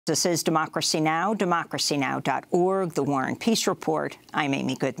This is Democracy Now!, democracynow.org, The War and Peace Report. I'm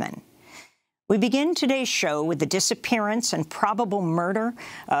Amy Goodman. We begin today's show with the disappearance and probable murder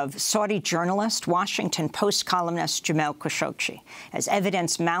of Saudi journalist, Washington Post columnist Jamal Khashoggi, as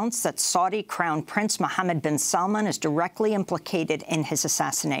evidence mounts that Saudi Crown Prince Mohammed bin Salman is directly implicated in his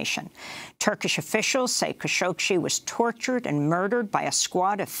assassination. Turkish officials say Khashoggi was tortured and murdered by a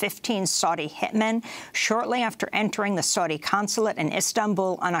squad of 15 Saudi hitmen shortly after entering the Saudi consulate in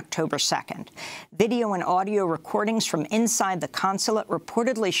Istanbul on October 2nd. Video and audio recordings from inside the consulate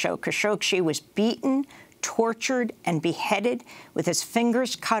reportedly show Khashoggi was beaten, tortured, and beheaded with his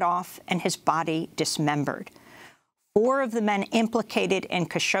fingers cut off and his body dismembered. 4 of the men implicated in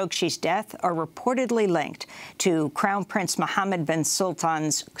Khashoggi's death are reportedly linked to Crown Prince Mohammed bin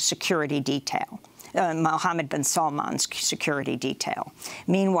Salman's security detail.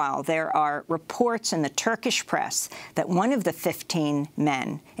 Meanwhile, there are reports in the Turkish press that one of the 15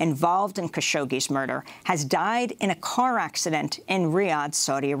 men involved in Khashoggi's murder has died in a car accident in Riyadh,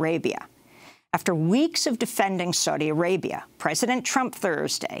 Saudi Arabia. After weeks of defending Saudi Arabia, President Trump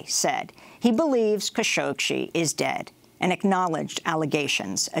Thursday said he believes Khashoggi is dead and acknowledged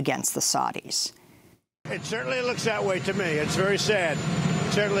allegations against the Saudis. It certainly looks that way to me. It's very sad.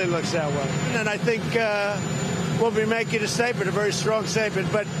 It certainly looks that way. And I think we'll be making a statement, a very strong statement,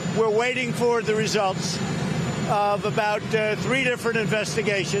 but we're waiting for the results of about 3 different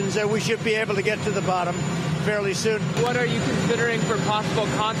investigations, and we should be able to get to the bottom fairly soon. What are you considering for possible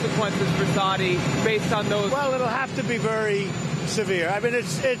consequences for Saudi based on those? Well, it'll have to be very severe. I mean,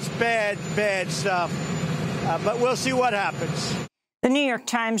 it's bad stuff, but we'll see what happens. The New York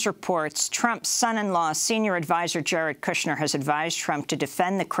Times reports Trump's son-in-law, senior advisor Jared Kushner, has advised Trump to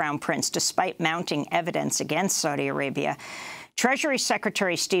defend the Crown Prince despite mounting evidence against Saudi Arabia. Treasury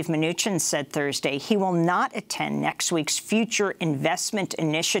Secretary Steve Mnuchin said Thursday he will not attend next week's Future Investment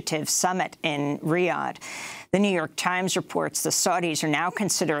Initiative Summit in Riyadh. The New York Times reports the Saudis are now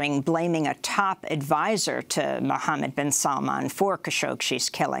considering blaming a top advisor to Mohammed bin Salman for Khashoggi's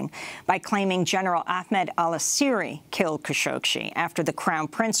killing by claiming General Ahmed al-Assiri killed Khashoggi after the Crown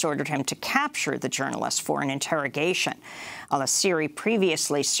Prince ordered him to capture the journalist for an interrogation. Al-Assiri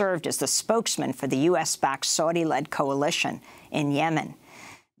previously served as the spokesman for the U.S.-backed Saudi-led coalition in Yemen.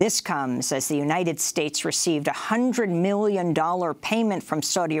 This comes as the United States received a $100 million payment from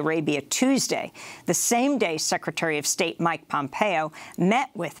Saudi Arabia Tuesday, the same day Secretary of State Mike Pompeo met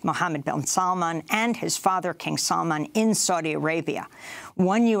with Mohammed bin Salman and his father, King Salman, in Saudi Arabia.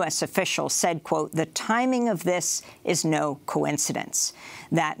 One U.S. official said, quote, "The timing of this is no coincidence."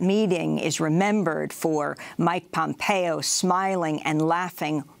 That meeting is remembered for Mike Pompeo smiling and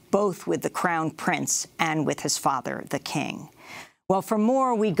laughing both with the Crown Prince and with his father, the King. Well, for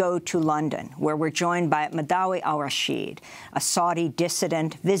more, we go to London, where we're joined by Madawi Al-Rasheed, a Saudi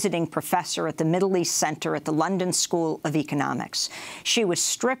dissident visiting professor at the Middle East Center at the London School of Economics. She was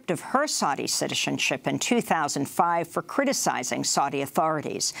stripped of her Saudi citizenship in 2005 for criticizing Saudi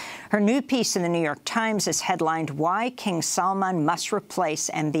authorities. Her new piece in the New York Times is headlined, "Why King Salman Must Replace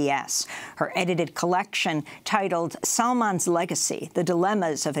MBS." Her edited collection, titled Salman's Legacy, The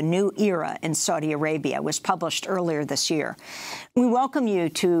Dilemmas of a New Era in Saudi Arabia, was published earlier this year. We welcome you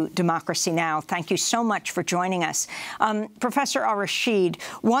to Democracy Now! Thank you so much for joining us. Professor Al-Rasheed,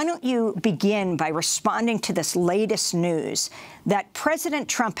 why don't you begin by responding to this latest news that President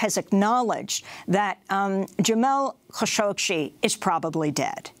Trump has acknowledged that Jamal Khashoggi is probably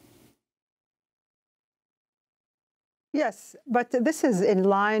dead? Yes, but this is in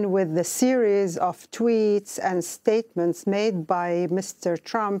line with the series of tweets and statements made by Mr.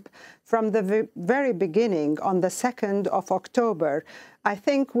 Trump from the very beginning on the 2nd of October. I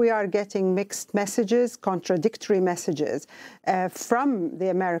think we are getting mixed messages, contradictory messages from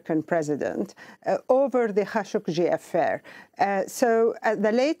the American president over the Khashoggi affair. So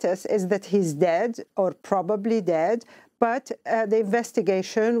the latest is that he's dead or probably dead, but the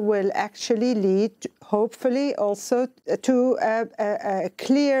investigation will actually lead, hopefully, also to a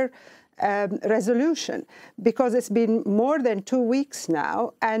clear resolution, because it's been more than 2 weeks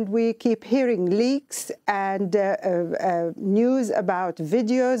now, and we keep hearing leaks and news about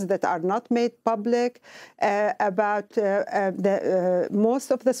videos that are not made public, about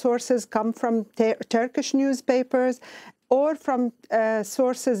most of the sources come from Turkish newspapers or from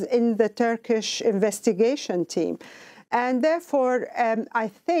sources in the Turkish investigation team. And therefore, I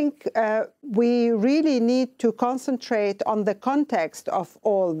think we really need to concentrate on the context of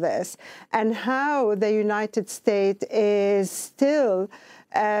all this and how the United States is still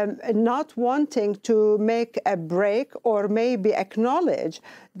not wanting to make a break or maybe acknowledge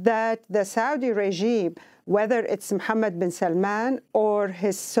that the Saudi regime whether it's Mohammed bin Salman or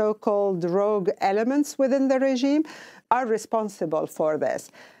his so-called rogue elements within the regime, are responsible for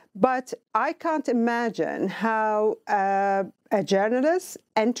this. But I can't imagine how a journalist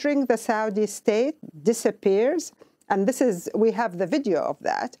entering the Saudi state disappears, and we have the video of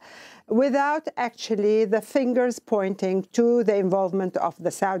that, without actually the fingers pointing to the involvement of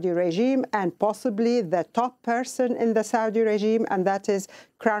the Saudi regime and possibly the top person in the Saudi regime, and that is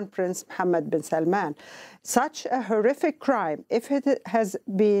Crown Prince Mohammed bin Salman. Such a horrific crime, if it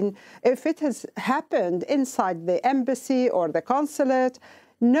has happened inside the embassy or the consulate,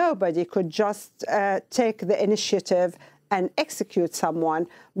 nobody could just take the initiative and execute someone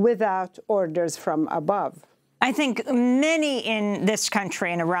without orders from above. I think many in this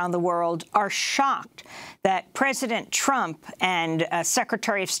country and around the world are shocked that President Trump and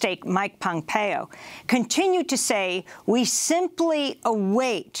Secretary of State Mike Pompeo continue to say, we simply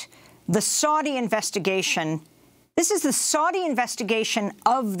await the Saudi investigation. This is the Saudi investigation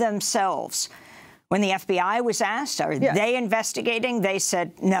of themselves. When the FBI was asked, are they investigating? They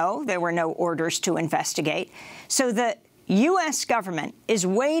said, no, there were no orders to investigate. So the U.S. government is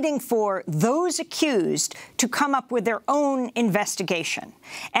waiting for those accused to come up with their own investigation.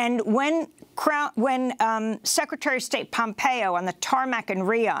 And when Secretary of State Pompeo on the tarmac in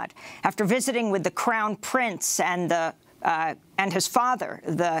Riyadh, after visiting with the Crown Prince and his father,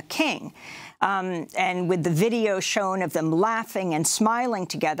 the King, and with the video shown of them laughing and smiling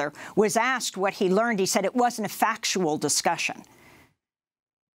together, was asked what he learned, he said it wasn't a factual discussion.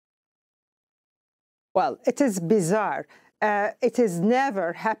 Well, it is bizarre. It has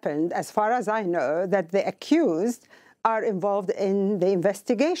never happened, as far as I know, that the accused are involved in the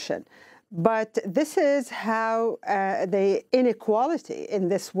investigation. But this is how the inequality in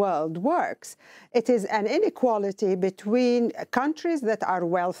this world works. It is an inequality between countries that are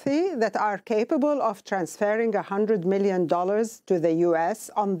wealthy, that are capable of transferring $100 million to the U.S.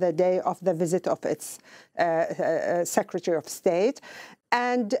 on the day of the visit of its Secretary of State.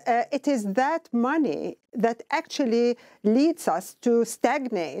 And it is that money that actually leads us to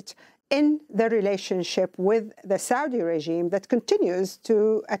stagnate in the relationship with the Saudi regime that continues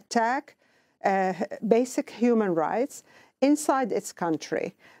to attack basic human rights inside its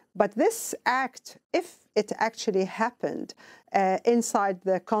country. But this act, if it actually happened inside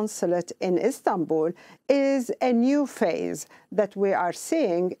the consulate in Istanbul, is a new phase that we are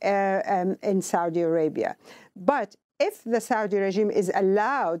seeing in Saudi Arabia. But if the Saudi regime is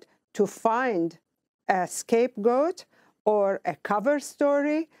allowed to find a scapegoat or a cover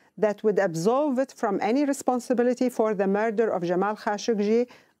story that would absolve it from any responsibility for the murder of Jamal Khashoggi,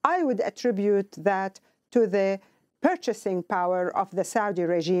 I would attribute that to the purchasing power of the Saudi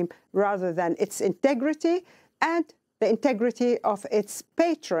regime rather than its integrity and the integrity of its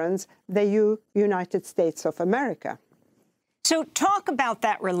patrons, the United States of America. So talk about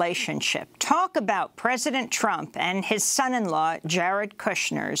that relationship. Talk about President Trump and his son-in-law, Jared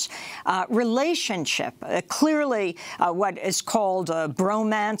Kushner's relationship. Clearly, what is called a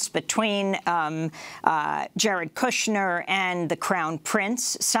bromance between Jared Kushner and the Crown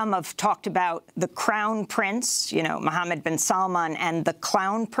Prince. Some have talked about the Crown Prince, Mohammed bin Salman, and the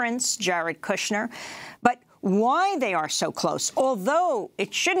Clown Prince, Jared Kushner. But why they are so close, although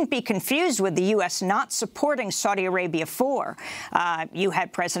it shouldn't be confused with the U.S. not supporting Saudi Arabia for. You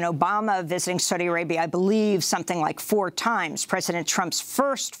had President Obama visiting Saudi Arabia, I believe, something like 4 times. President Trump's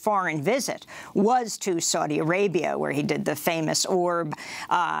first foreign visit was to Saudi Arabia, where he did the famous orb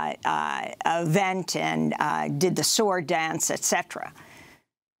event and did the sword dance, etc.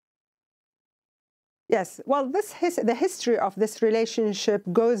 Yes, well, the history of this relationship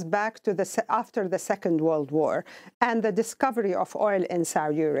goes back to after the Second World War and the discovery of oil in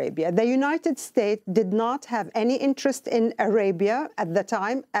Saudi Arabia. The United States did not have any interest in Arabia at the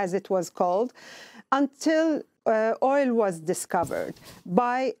time, as it was called, until oil was discovered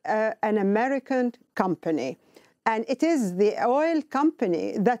by an American company. And it is the oil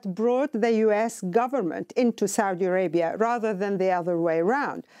company that brought the U.S. government into Saudi Arabia rather than the other way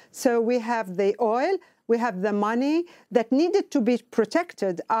around. So we have the oil, we have the money that needed to be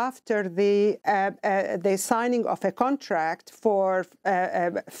protected after the signing of a contract for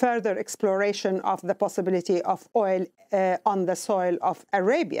further exploration of the possibility of oil on the soil of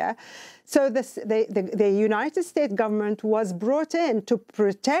Arabia. So the United States government was brought in to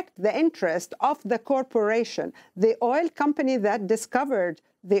protect the interest of the corporation, the oil company that discovered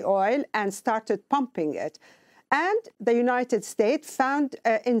the oil and started pumping it. And the United States found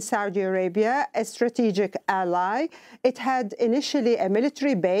in Saudi Arabia a strategic ally. It had initially a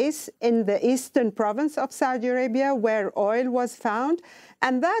military base in the eastern province of Saudi Arabia where oil was found.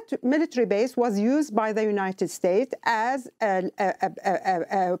 And that military base was used by the United States as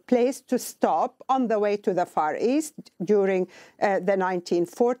a place to stop on the way to the Far East during the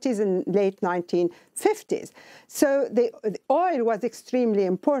 1940s and late 1950s. So the oil was extremely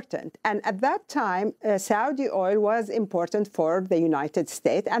important. And at that time, Saudi oil was important for the United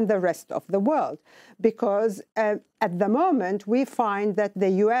States and the rest of the world, because at the moment, we find that the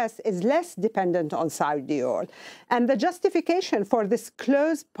U.S. is less dependent on Saudi oil. And the justification for this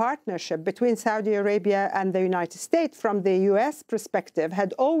close partnership between Saudi Arabia and the United States from the U.S. perspective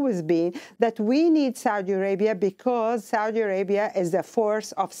had always been that we need Saudi Arabia because Saudi Arabia is a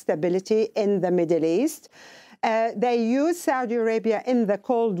force of stability in the Middle East. They used Saudi Arabia in the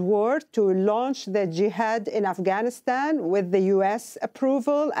Cold War to launch the jihad in Afghanistan with the U.S.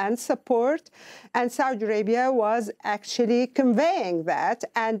 approval and support. And Saudi Arabia was actually conveying that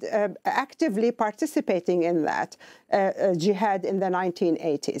and actively participating in that jihad in the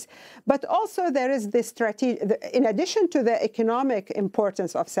 1980s. But also there is this strategy, in addition to the economic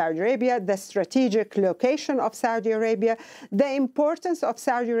importance of Saudi Arabia, the strategic location of Saudi Arabia, the importance of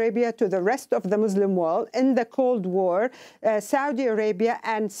Saudi Arabia to the rest of the Muslim world in the Cold War, Saudi Arabia,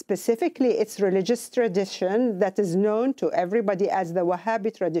 and specifically its religious tradition that is known to everybody as the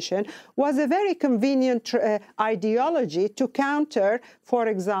Wahhabi tradition, was a very convenient ideology to counter, for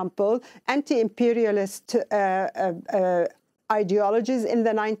example, anti-imperialist ideologies in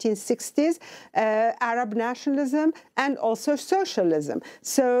the 1960s, Arab nationalism, and also socialism.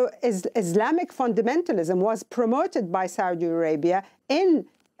 So Islamic fundamentalism was promoted by Saudi Arabia in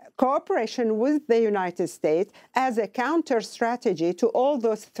cooperation with the United States as a counter strategy to all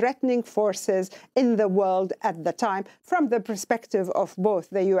those threatening forces in the world at the time from the perspective of both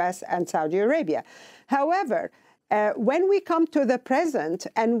the US and Saudi Arabia. However, when we come to the present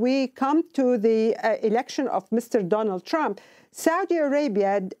and we come to the election of Mr. Donald Trump, Saudi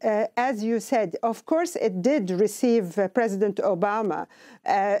Arabia, as you said, of course, it did receive President Obama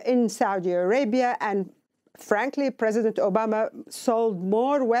in Saudi Arabia, and frankly, President Obama sold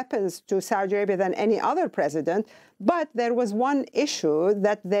more weapons to Saudi Arabia than any other president. But there was one issue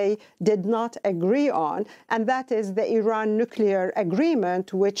that they did not agree on, and that is the Iran nuclear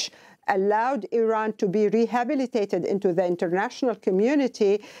agreement, which allowed Iran to be rehabilitated into the international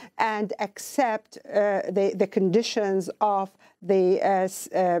community and accept the conditions of the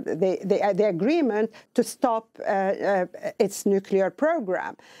agreement to stop its nuclear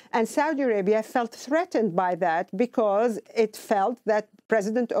program. And Saudi Arabia felt threatened by that because it felt that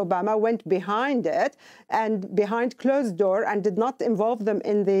President Obama went behind it and behind closed door and did not involve them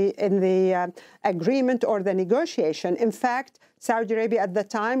in the agreement or the negotiation. In fact, Saudi Arabia at the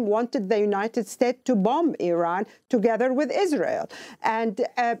time wanted the United States to bomb Iran together with Israel and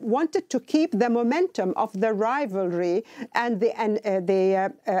wanted to keep the momentum of the rivalry and the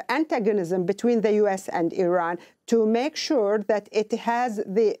antagonism between the U.S. and Iran to make sure that it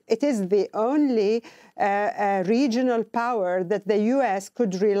is the only regional power that the U.S.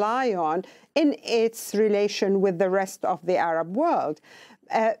 could rely on in its relation with the rest of the Arab world.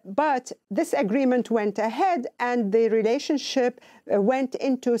 But this agreement went ahead, and the relationship went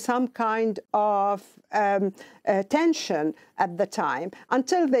into some kind of tension at the time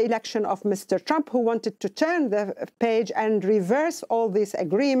until the election of Mr. Trump, who wanted to turn the page and reverse all these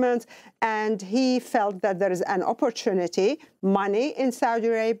agreements. And he felt that there is an opportunity, money in Saudi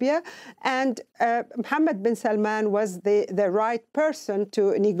Arabia, and Mohammed bin Salman was the right person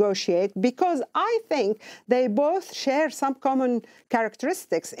to negotiate, because I think they both share some common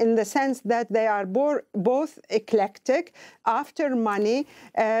characteristics in the sense that they are both eclectic, after money,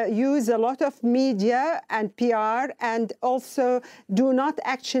 use a lot of media and PR, and also do not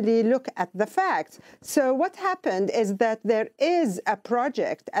actually look at the facts. So what happened is that there is a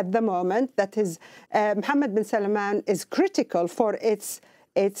project at the moment that is Mohammed bin Salman is critical for it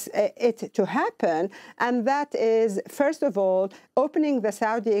to happen, and that is, first of all, opening the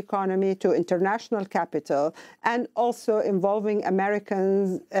Saudi economy to international capital and also involving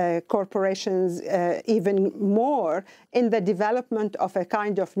American corporations even more in the development of a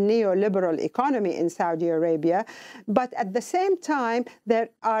kind of neoliberal economy in Saudi Arabia. But at the same time, there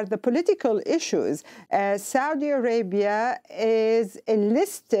are the political issues. Saudi Arabia is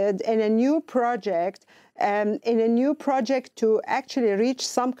enlisted in a new project in a new project to actually reach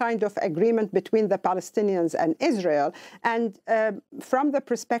some kind of agreement between the Palestinians and Israel. And from the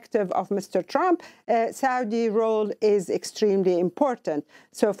perspective of Mr. Trump, Saudi role is extremely important.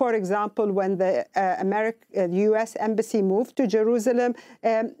 So, for example, when the U.S. embassy moved to Jerusalem,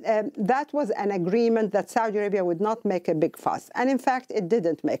 that was an agreement that Saudi Arabia would not make a big fuss. And in fact, it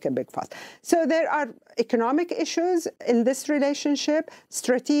didn't make a big fuss. So there are economic issues in this relationship,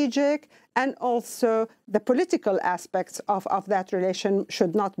 strategic, and also the political aspects of that relation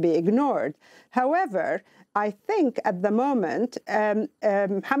should not be ignored. However, I think at the moment,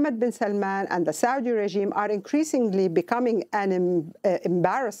 Mohammed bin Salman and the Saudi regime are increasingly becoming an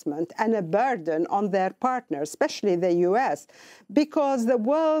embarrassment and a burden on their partners, especially the U.S., because the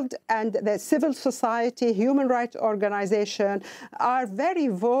world and the civil society, human rights organization are very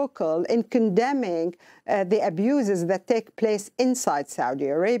vocal in condemning the abuses that take place inside Saudi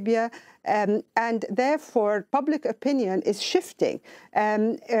Arabia. And therefore, public opinion is shifting.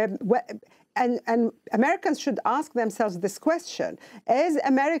 And Americans should ask themselves this question: is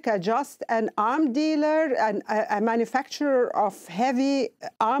America just an arm dealer and a manufacturer of heavy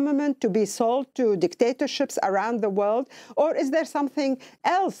armament to be sold to dictatorships around the world? Or is there something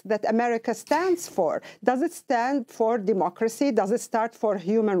else that America stands for? Does it stand for democracy? Does it stand for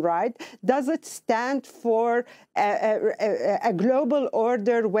human rights? Does it stand for a global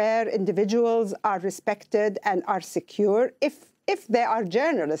order where individuals are respected and are secure? If they are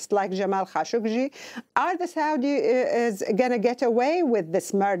journalists like Jamal Khashoggi, are the Saudis going to get away with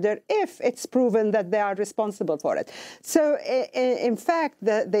this murder if it's proven that they are responsible for it? So, in fact,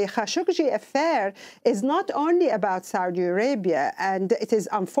 the Khashoggi affair is not only about Saudi Arabia, and it is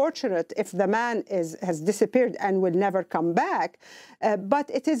unfortunate if the man has disappeared and will never come back, but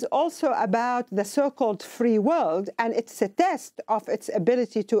it is also about the so-called free world, and it's a test of its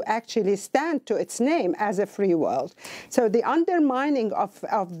ability to actually stand to its name as a free world. So the undermining of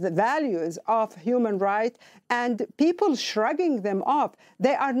the values of human rights and people shrugging them off,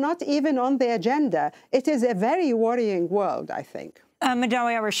 they are not even on the agenda. It is a very worrying world, I think.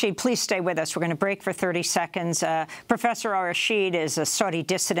 Madawi Al-Rasheed, please stay with us. We're going to break for 30 seconds. Professor Al-Rasheed is a Saudi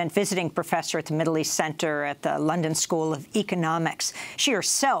dissident, visiting professor at the Middle East Center at the London School of Economics. She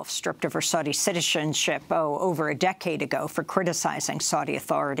herself stripped of her Saudi citizenship over a decade ago for criticizing Saudi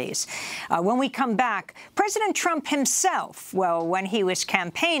authorities. When we come back, President Trump himself, well, when he was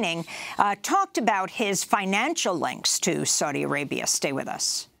campaigning, talked about his financial links to Saudi Arabia. Stay with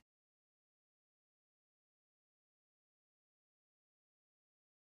us.